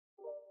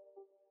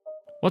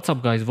What's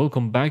up guys,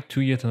 welcome back to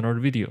yet another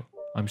video.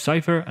 I'm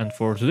Cypher and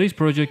for today's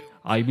project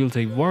I built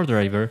a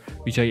Wardriver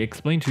which I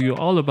explained to you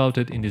all about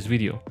it in this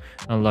video,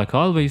 and like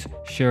always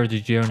share the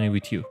journey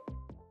with you.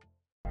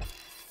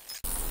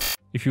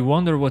 If you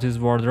wonder what is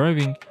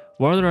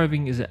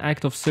Wardriving is the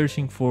act of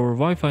searching for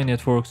Wi-Fi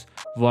networks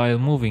while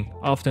moving,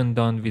 often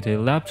done with a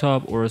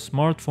laptop or a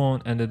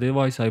smartphone and the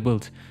device I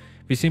built.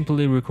 We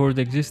simply record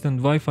existing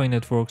Wi-Fi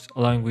networks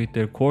along with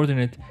their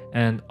coordinate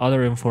and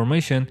other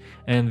information,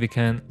 and we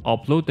can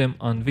upload them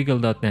on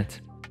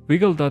Wiggle.net.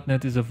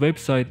 Wiggle.net is a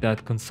website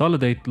that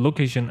consolidates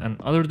location and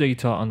other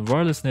data on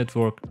wireless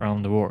network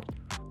around the world.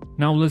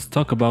 Now let's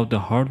talk about the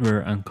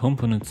hardware and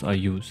components I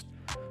used.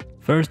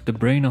 First, the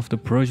brain of the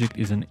project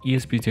is an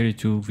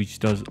ESP32 which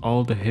does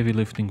all the heavy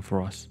lifting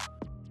for us.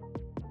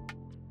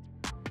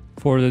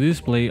 For the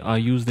display, I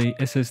used a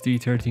SSD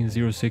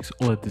 1306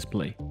 OLED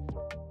display.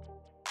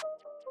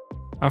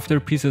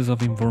 After pieces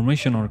of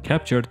information are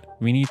captured,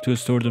 we need to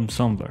store them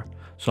somewhere,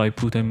 so I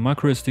put a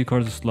microSD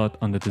card slot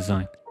on the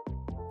design.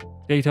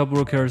 Data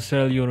brokers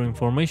sell your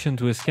information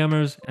to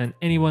scammers and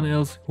anyone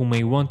else who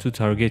may want to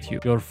target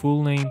you. Your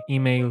full name,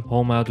 email,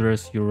 home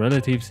address, your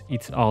relatives,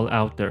 it's all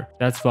out there.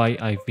 That's why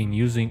I've been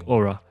using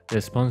Aura,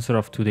 the sponsor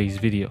of today's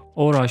video.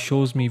 Aura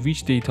shows me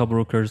which data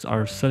brokers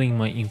are selling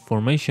my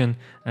information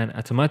and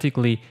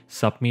automatically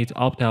submit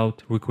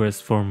opt-out requests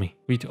for me.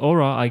 With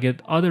Aura, I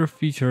get other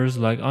features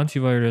like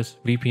antivirus,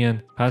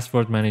 VPN,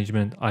 password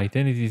management,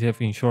 identity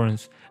theft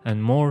insurance,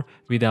 and more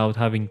without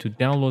having to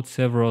download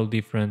several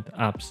different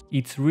apps.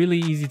 It's really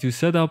easy to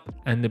set up,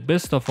 and the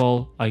best of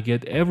all, I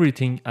get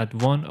everything at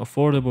one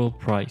affordable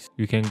price.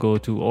 You can go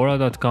to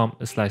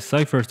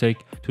aura.com/CiferTech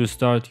to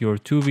start your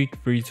 2-week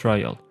free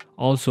trial.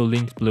 Also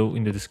linked below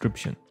in the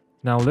description.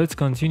 Now let's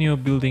continue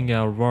building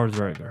our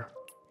Wardriver.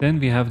 Then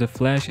we have the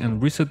flash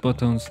and reset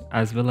buttons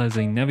as well as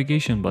a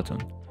navigation button.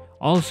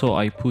 Also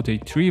I put a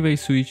 3-way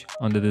switch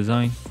on the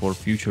design for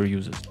future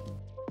uses.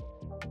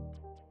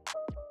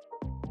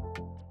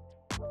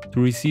 To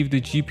receive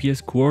the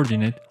GPS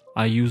coordinate,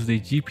 I used a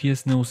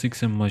GPS Neo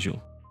 6M module.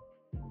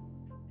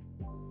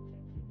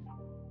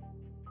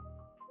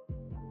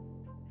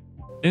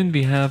 Then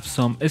we have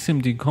some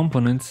SMD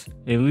components,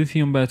 a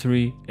lithium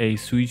battery, a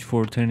switch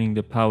for turning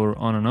the power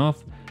on and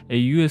off, a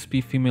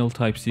USB female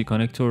Type-C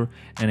connector,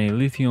 and a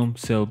lithium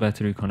cell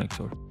battery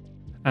connector.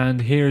 And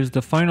here's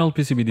the final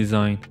PCB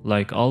design.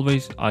 Like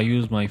always, I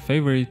use my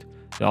favorite,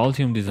 the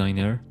Altium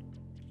Designer.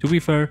 To be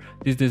fair,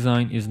 this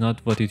design is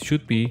not what it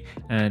should be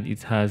and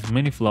it has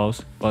many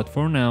flaws, but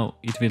for now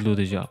it will do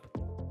the job.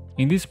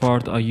 In this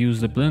part I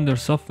used the Blender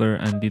software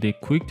and did a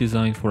quick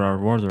design for our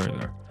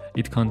Wardriver.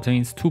 It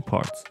contains 2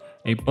 parts,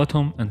 a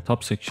bottom and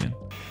top section.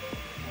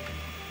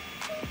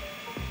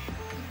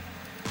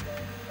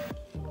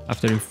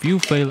 After a few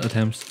failed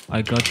attempts,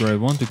 I got where I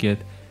want to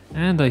get,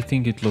 and I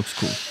think it looks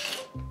cool.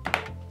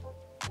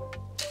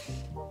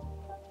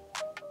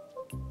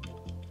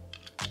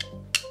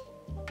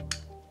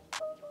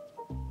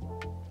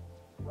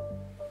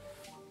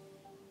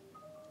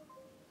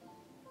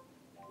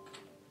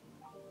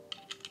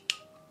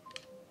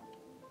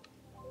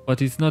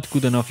 But it's not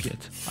good enough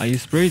yet. I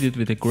sprayed it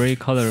with a grey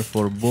color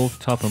for both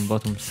top and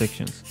bottom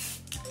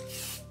sections.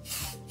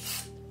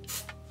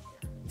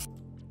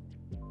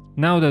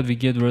 Now that we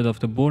get rid of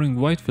the boring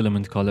white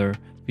filament color,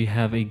 we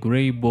have a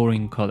grey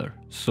boring color,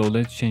 so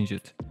let's change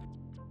it.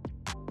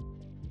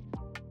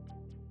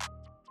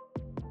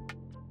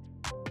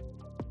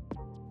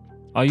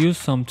 I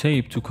used some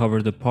tape to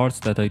cover the parts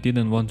that I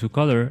didn't want to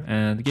color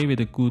and gave it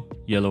a good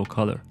yellow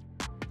color.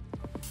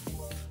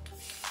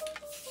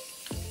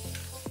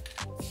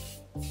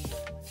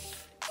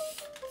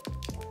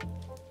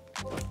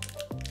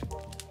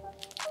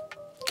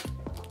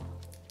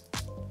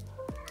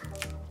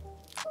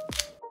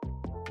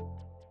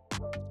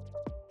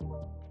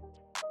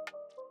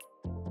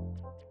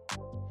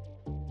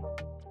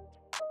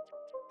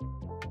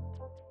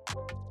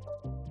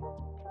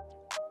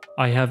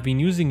 I have been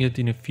using it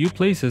in a few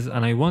places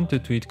and I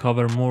wanted to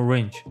cover more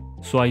range,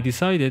 so I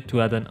decided to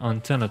add an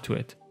antenna to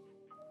it.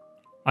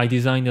 I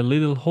designed a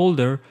little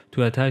holder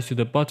to attach to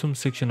the bottom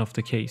section of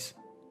the case.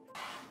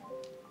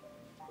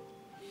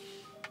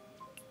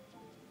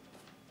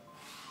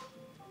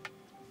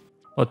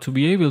 But to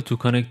be able to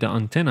connect the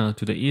antenna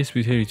to the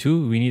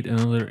ESP32, we need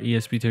another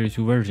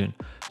ESP32 version,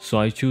 so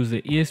I choose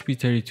the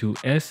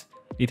ESP32S.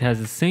 It has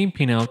the same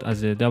pinout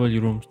as the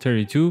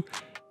WROOM32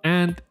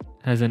 and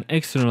has an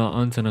external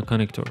antenna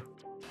connector.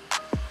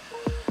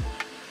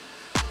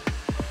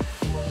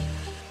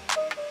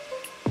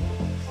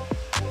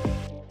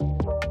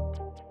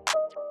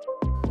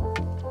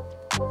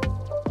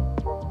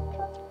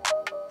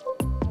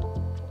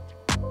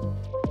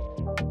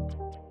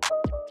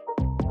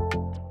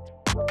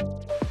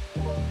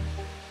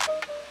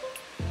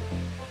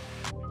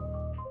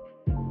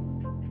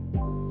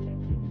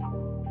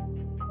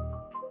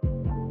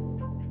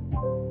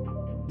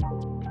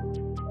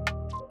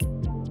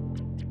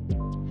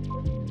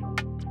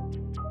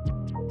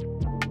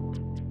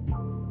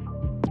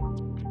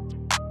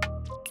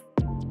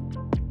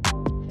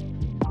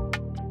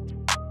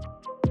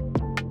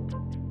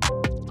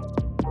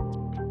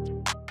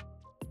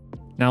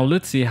 Now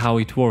let's see how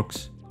it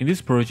works. In this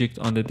project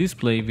on the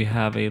display we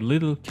have a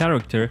little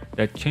character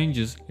that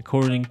changes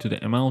according to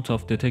the amount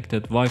of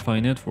detected Wi-Fi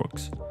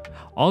networks.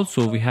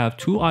 Also we have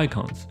two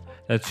icons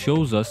that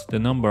shows us the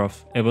number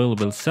of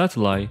available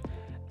satellite,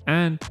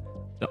 and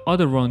the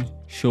other one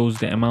shows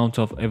the amount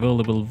of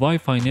available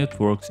Wi-Fi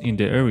networks in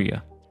the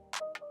area.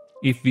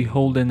 If we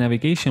hold the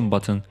navigation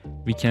button,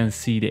 we can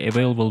see the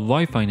available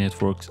Wi-Fi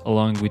networks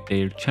along with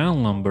their channel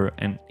number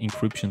and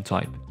encryption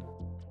type.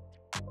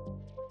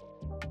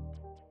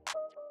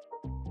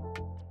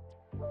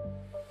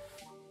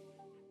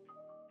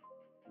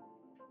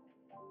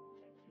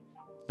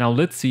 Now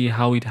let's see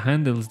how it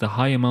handles the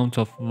high amount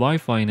of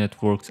Wi-Fi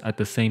networks at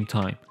the same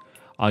time.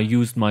 I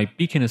used my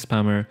beacon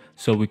spammer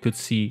so we could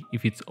see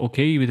if it's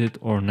okay with it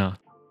or not.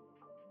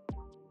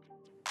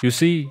 You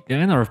see, the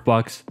NRF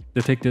box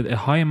detected a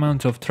high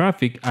amount of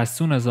traffic as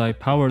soon as I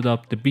powered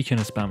up the beacon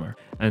spammer,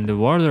 and the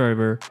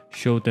Wardriver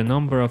showed the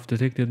number of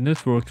detected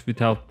networks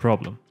without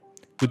problem.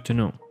 Good to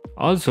know.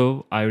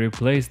 Also, I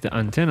replaced the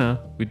antenna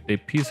with a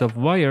piece of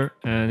wire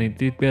and it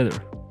did better.